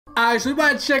Alright, so we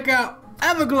might check out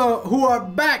Everglow, who are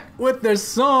back with their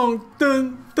song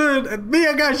Dun Dun, and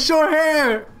Mia got short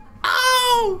hair.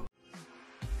 Oh!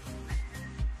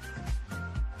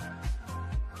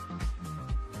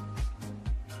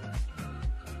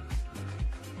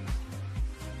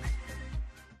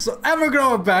 So Everglow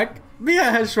are back. Mia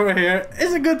has short hair.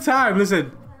 It's a good time.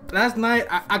 Listen, last night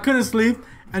I couldn't sleep,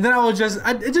 and then it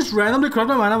just randomly crossed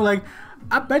my mind. I'm like,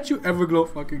 I bet you Everglow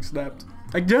fucking snapped.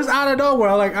 Like, just out of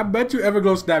nowhere, like, I bet you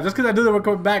Everglow snapped. Just because I knew they were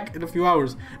coming back in a few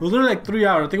hours. It was literally like 3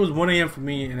 hours. I think it was 1 a.m. for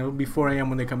me, and it would be 4 a.m.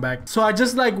 when they come back. So I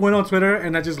just like went on Twitter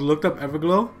and I just looked up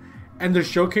Everglow, and their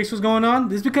showcase was going on.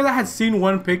 This is because I had seen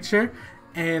one picture,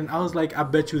 and I was like, I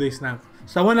bet you they snapped.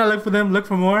 So I went and looked for them, looked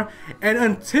for more, and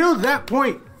until that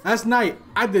point, last night,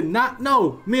 I did not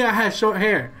know Mia had short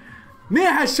hair.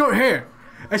 Mia has short hair.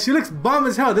 And she looks bomb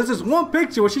as hell. There's this one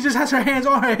picture where she just has her hands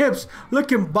on her hips,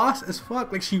 looking boss as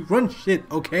fuck. Like, she runs shit,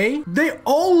 okay? They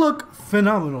all look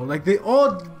phenomenal. Like, they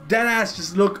all deadass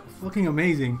just look fucking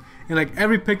amazing in like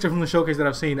every picture from the showcase that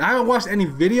I've seen. I haven't watched any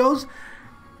videos.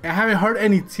 I haven't heard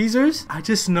any teasers. I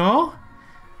just know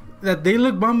that they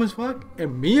look bomb as fuck.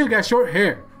 And Mia got short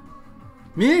hair.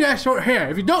 Mia got short hair.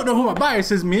 If you don't know who my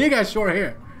bias is, Mia got short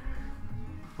hair.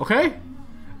 Okay?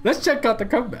 Let's check out the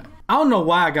comeback. I don't know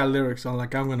why I got lyrics on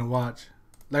like I'm gonna watch.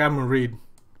 Like I'm gonna read.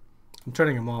 I'm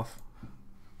turning them off.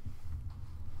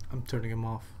 I'm turning them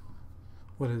off.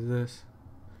 What is this?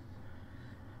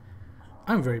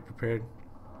 I'm very prepared.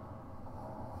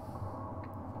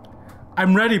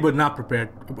 I'm ready but not prepared.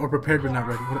 Or prepared but not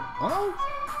ready. What?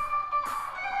 Oh!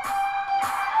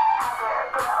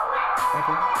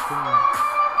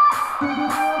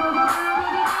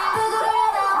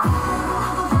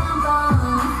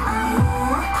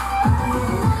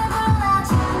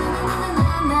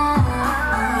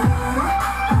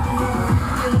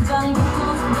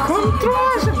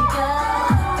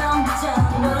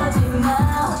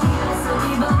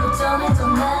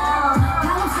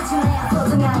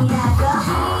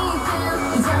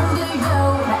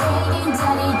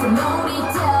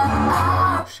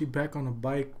 She back on the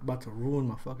bike, about to ruin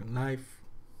my fucking life.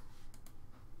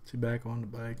 She back on the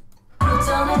bike.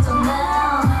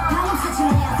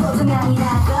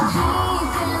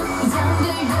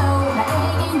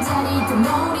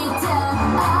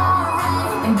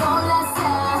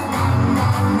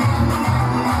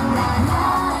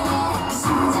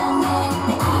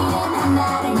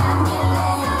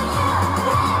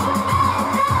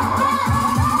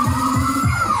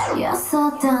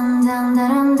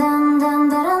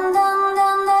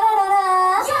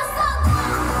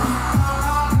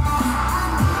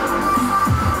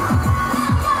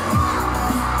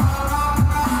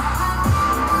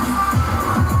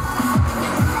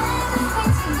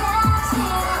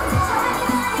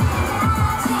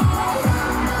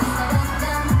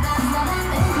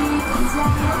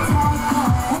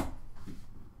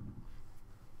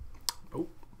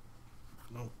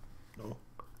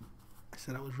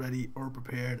 I was ready or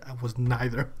prepared. I was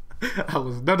neither. I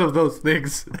was none of those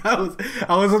things. I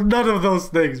was none of those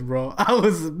things, bro. I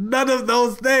was none of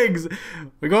those things.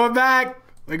 We're going back.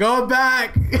 We're going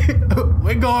back.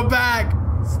 We're going back.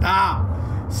 Stop.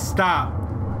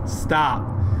 Stop.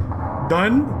 Stop.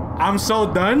 Done? I'm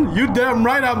so done? You damn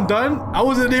right I'm done. I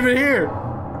wasn't even here.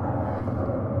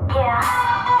 Yeah.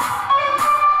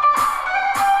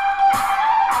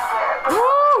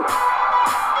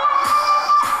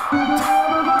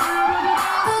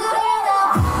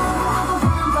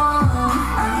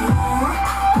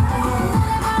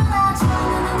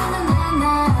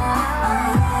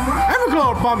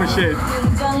 Bomb and shit.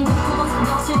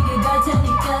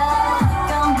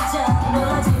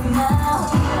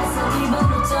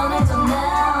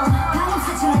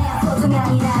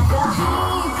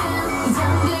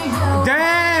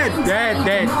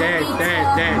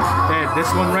 Dead. This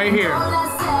one right here.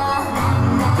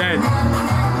 Dead.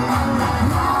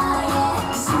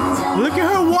 Look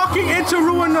at her walking into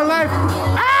ruin her life.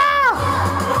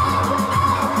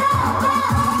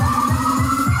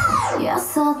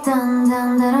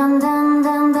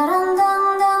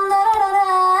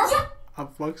 I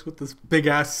fucks with this big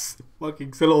ass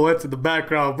fucking silhouettes in the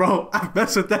background, bro. I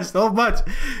mess with that so much.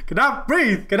 Cannot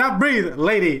breathe. Cannot breathe.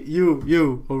 Lady,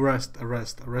 you arrest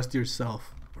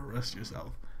yourself. Arrest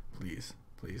yourself. Please.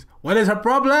 What is her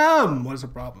problem? What's her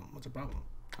problem? I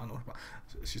don't know her problem.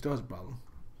 She still has a problem.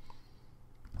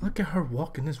 Look at her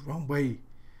walking this wrong way.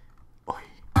 Oy.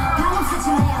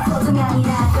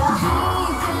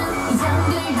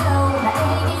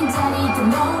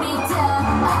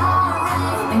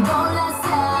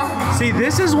 See,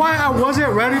 this is why I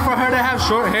wasn't ready for her to have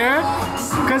short hair.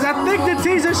 Because I think the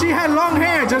teaser she had long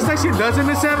hair, just like she does in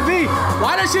this MV.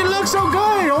 Why does she look so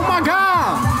good? Oh my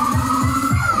god.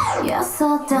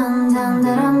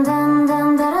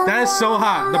 That is so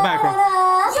hot, the background.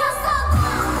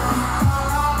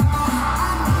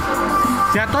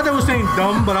 See, I thought they were saying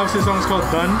dumb, but obviously the song's called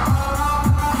Done.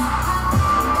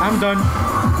 I'm done.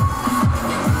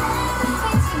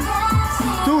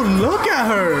 Dude, look at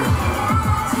her.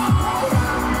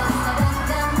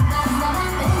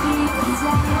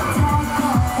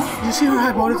 You see her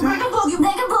high ponytail?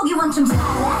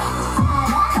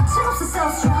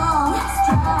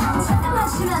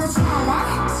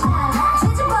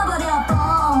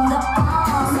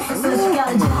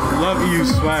 Love you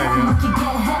swag, yeah.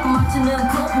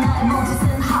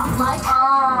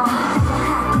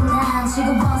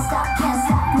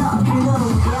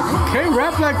 Okay,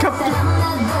 rap like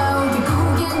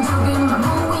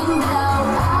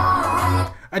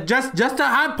just a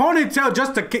hot ponytail,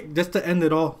 just to end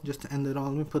it all,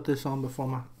 Let me put this on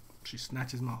before she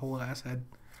snatches my whole ass head.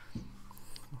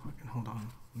 Fucking hold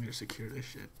on, let me just secure this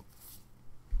shit.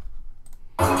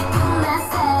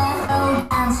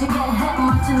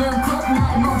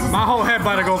 My whole head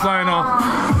about to go flying off.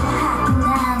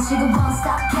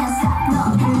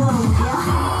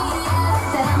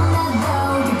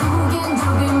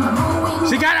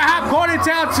 She got a hot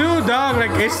ponytail too, dog.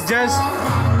 Like, it's just.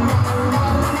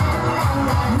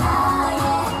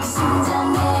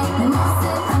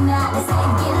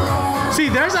 See,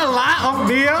 there's a lot of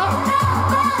Mia,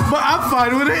 but I'm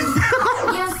fine with it.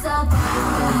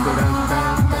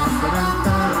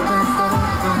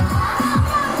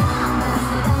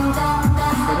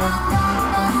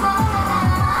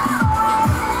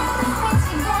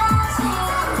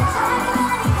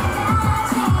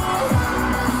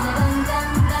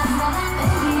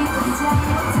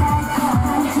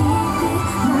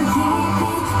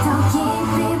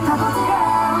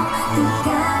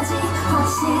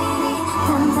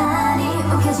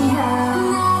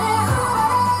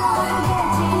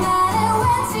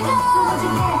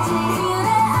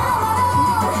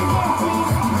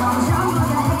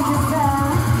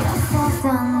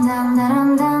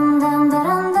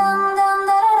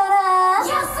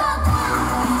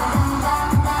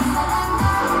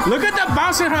 Look at the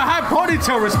bounce in her high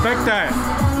ponytail. Respect that.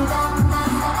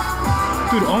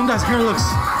 Dude, Onda's hair looks.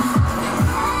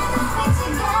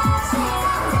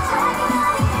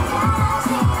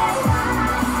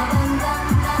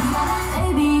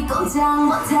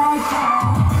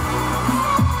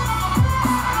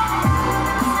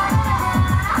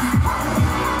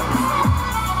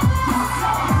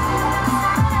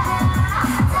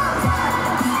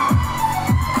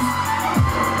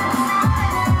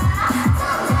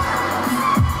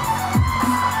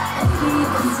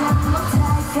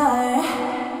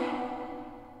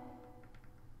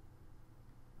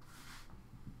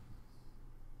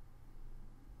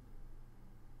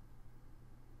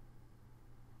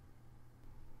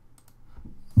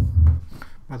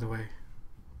 By the way,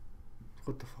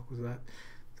 what the fuck was that?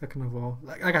 Second of all,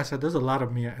 like I said, there's a lot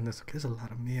of Mia in this. There's a lot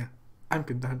of Mia. I'm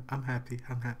content. I'm happy.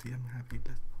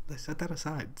 Let's set that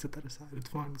aside. It's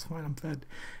fine. I'm fed.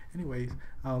 Anyways,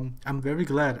 I'm very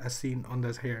glad I seen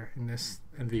Onda's hair in this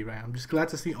MV, right? I'm just glad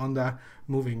to see Onda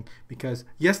moving because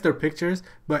yes, they're pictures,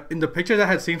 but in the pictures I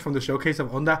had seen from the showcase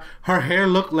of Onda, her hair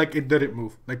looked like it didn't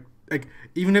move. Like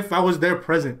even if I was there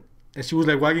present and she was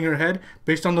like wagging her head,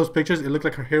 based on those pictures, it looked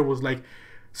like her hair was like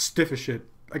stiff as shit.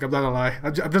 Like, I'm not gonna lie,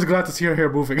 I'm just glad to see her hair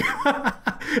moving.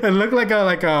 It looked like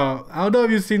a I don't know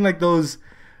if you've seen like those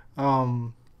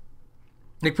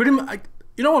like pretty much like,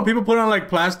 you know when people put on like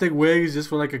plastic wigs just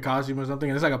for like a costume or something,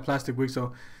 and it's like a plastic wig,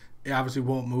 so it obviously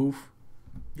won't move.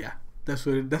 Yeah, that's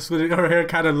what her hair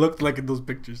kind of looked like in those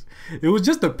pictures. It was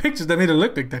just the pictures that made it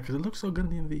look like that because it looked so good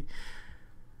in the MV.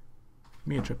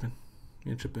 Me and tripping,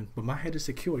 but my head is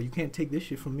secure. You can't take this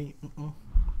shit from me.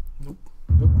 Nope.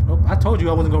 I told you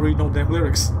I wasn't gonna read no damn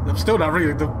lyrics. I'm still not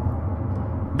reading them.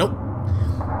 Nope.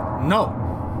 No.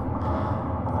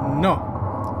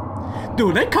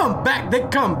 Dude, they come back.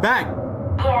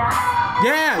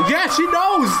 Yeah, she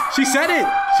knows. She said it.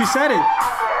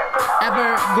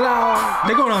 Everglow.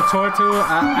 They're going on tour too.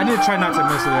 I did try not to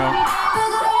miss it, yo.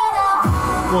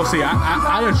 We'll see.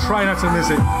 I did try not to miss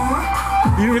it.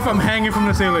 Even if I'm hanging from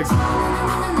the ceiling.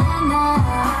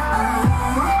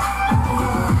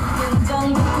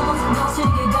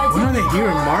 When are they here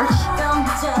in March?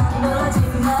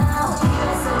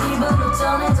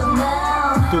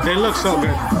 Dude, they look so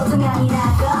good.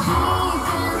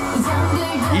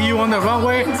 EU on the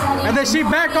runway, and then she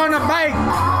back on the bike.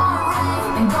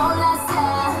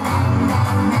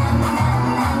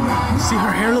 See,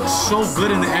 her hair looks so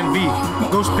good in the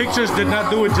MV. Those pictures did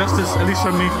not do it justice, at least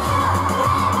for me.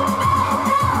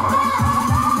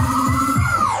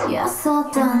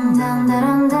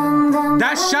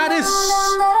 That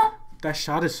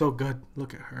shot is so good.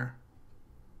 Look at her.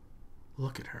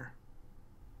 Look at her.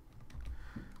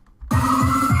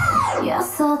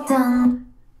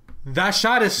 That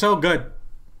shot is so good.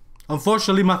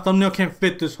 Unfortunately, my thumbnail can't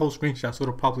fit this whole screenshot, so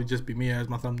it'll probably just be me as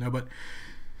my thumbnail, but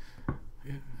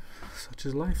yeah, such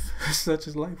is life. Such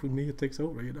is life. With me, it takes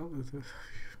over, you know?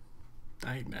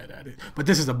 I ain't mad at it. But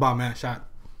this is a bomb-ass shot.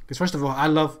 Because first of all, I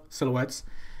love silhouettes.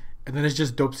 And then it's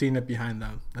just dope seeing it behind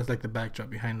them. That's like the backdrop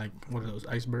behind, like, what are those,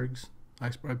 icebergs?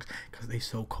 Icebergs. Because they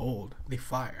so cold. They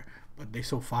fire. But they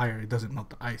so fire, it doesn't melt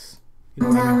the ice. You know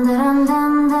what I mean?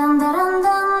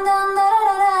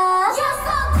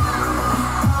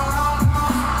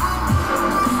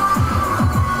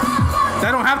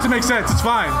 That don't have to make sense. It's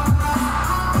fine.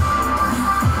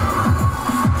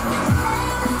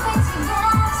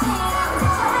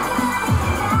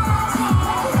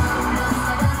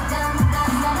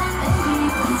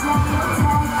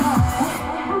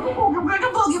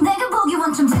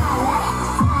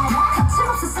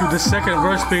 The second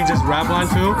verse being just rap line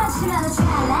too.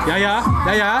 Yeah, yeah,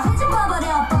 yeah, yeah.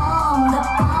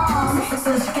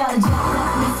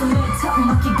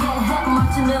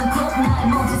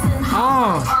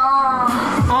 Oh,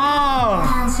 oh,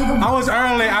 I was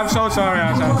early. I'm so sorry,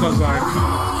 Aisha. I'm so sorry.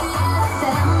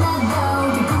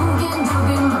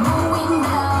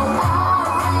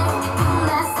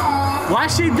 Why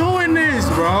is she doing this,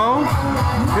 bro?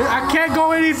 I can't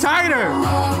go any tighter.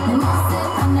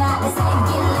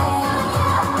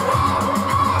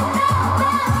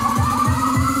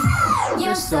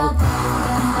 You're so.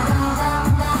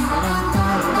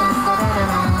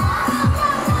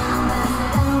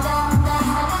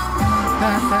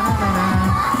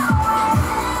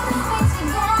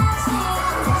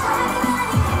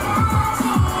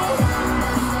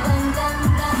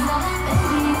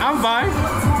 I'm fine.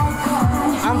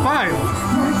 I'm fine.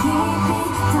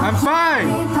 I'm fine.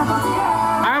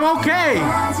 I'm okay.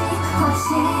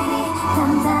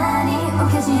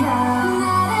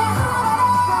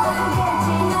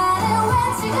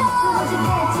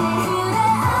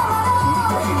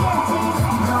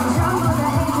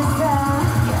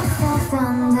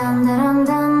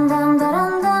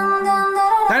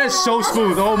 That is so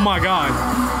smooth. Oh my god.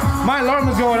 My alarm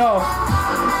is going off.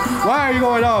 Why are you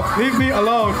going off? Leave me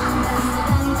alone.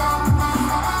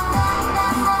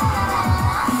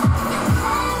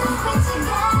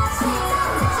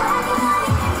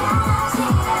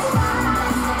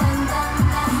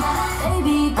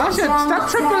 Stop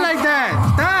tripping like that.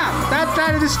 Stop. Stop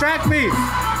trying to distract me.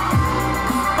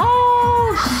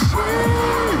 Oh,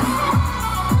 shit.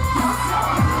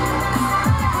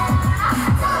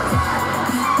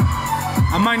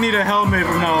 I might need a helmet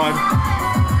from now on.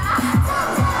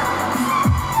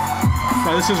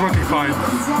 No, this is working fine.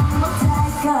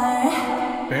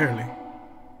 Barely.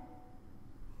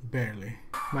 Barely.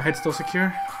 My head's still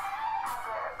secure?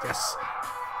 Yes.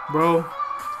 Bro,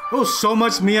 there was so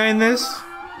much Mia in this.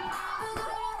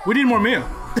 We need more Mia.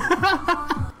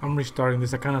 I'm restarting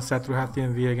this. I kind of sat through half the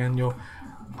MV again. Yo,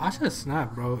 Aisha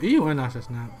snap, bro. EU and Aisha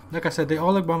snap. Like I said, they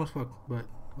all look bomb as fuck. But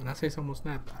when I say someone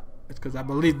snapped, it's because I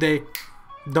believe they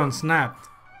done snapped.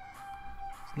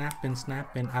 Snapping.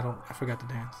 I forgot to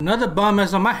dance. Another bomb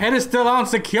mess on. My head is still on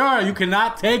secure. You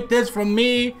cannot take this from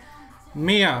me,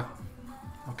 Mia.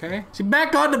 Okay? She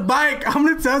back on the bike. How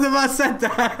many times have I said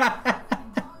that?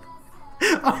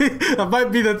 That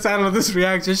might be the title of this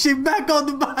reaction. She back on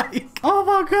the bike. Oh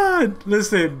my god.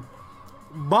 Listen,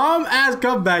 bomb ass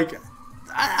comeback.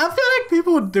 I feel like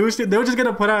people would do shit. They were just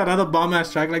gonna put out another bomb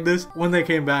ass track like this when they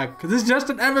came back, because it's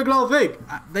just an Everglow thing.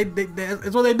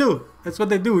 It's what they do. It's what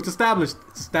they do. It's established.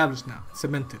 It's established now. It's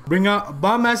cemented. Bring out a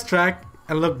bomb ass track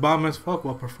and look bomb as fuck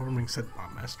while performing said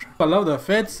bomb ass track. I love the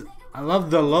fits. I love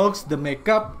the looks, the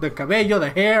makeup, the cabello, the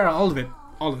hair, all of it.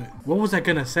 All of it. What was I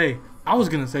gonna say? I was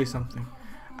gonna say something.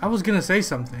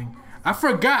 I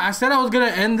forgot. I said I was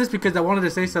gonna end this because I wanted to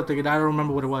say something and I don't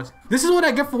remember what it was. This is what I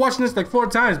get for watching this like 4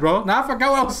 times, bro. Now I forgot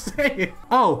what I was saying.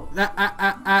 Oh,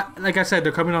 like I said,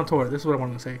 they're coming on tour. This is what I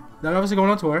wanted to say. They're obviously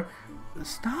going on tour.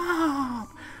 Stop.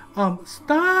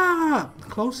 Stop.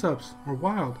 Close-ups are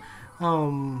wild.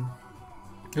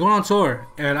 They're going on tour,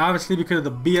 and obviously because of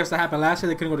the BS that happened last year,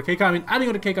 they couldn't go to KCON. I mean, I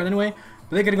didn't go to KCON anyway,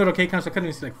 but they couldn't go to KCON, so I couldn't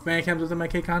even see like fan cams within my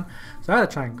KCON. So I had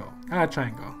to try and go. I had to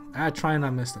try and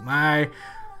not miss them.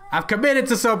 I've committed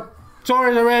to some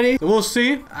tours already, so we'll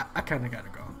see. I kind of gotta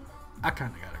go.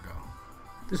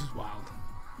 This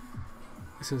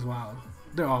is wild.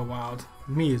 They're all wild.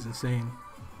 Me is insane.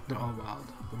 They're all wild,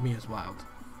 but Mia's wild.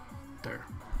 There.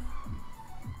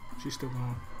 She's still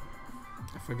going.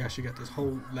 I forgot she got this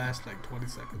whole last like 20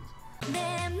 seconds.